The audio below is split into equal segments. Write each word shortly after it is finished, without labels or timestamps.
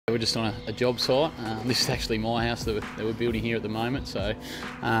We're just on a job site. This is actually my house that we're building here at the moment. So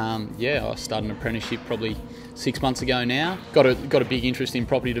yeah, I started an apprenticeship probably 6 months ago now. Got a big interest in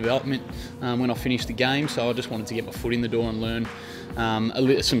property development when I finished the game, so I just wanted to get my foot in the door and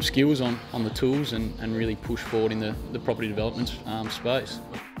learn some skills on the tools and really push forward in the property development space.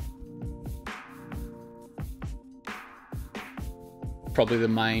 Probably the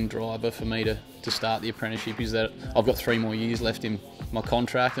main driver for me to start the apprenticeship is that I've got 3 more years left in my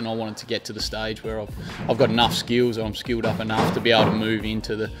contract, and I wanted to get to the stage where I've got enough skills, or I'm skilled up enough to be able to move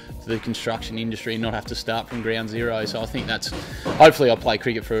into the construction industry and not have to start from ground zero. So I think hopefully I'll play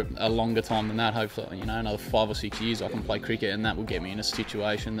cricket for a longer time than that. Hopefully, you know, another 5 or 6 years I can play cricket, and that will get me in a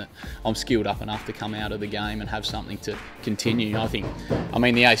situation that I'm skilled up enough to come out of the game and have something to continue. I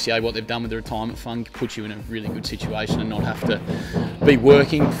mean the ACA, what they've done with the retirement fund, puts you in a really good situation and not have to be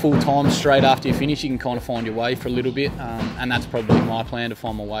working full time straight after you finish. You can kind of find your way for a little bit, and that's probably my plan, to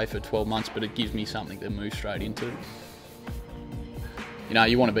find my way for 12 months, but it gives me something to move straight into. You know,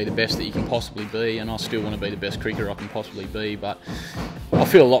 you want to be the best that you can possibly be, and I still want to be the best cricketer I can possibly be, but I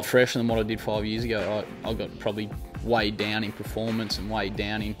feel a lot fresher than what I did 5 years ago. I got probably weighed down in performance and weighed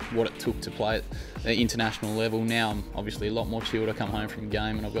down in what it took to play at the international level. Now I'm obviously a lot more chilled. I come home from a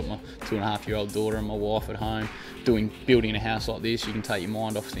game and I've got my 2.5-year-old daughter and my wife at home. Building a house like this, you can take your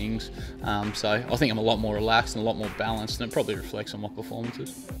mind off things. So I think I'm a lot more relaxed and a lot more balanced, and it probably reflects on my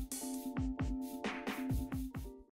performances.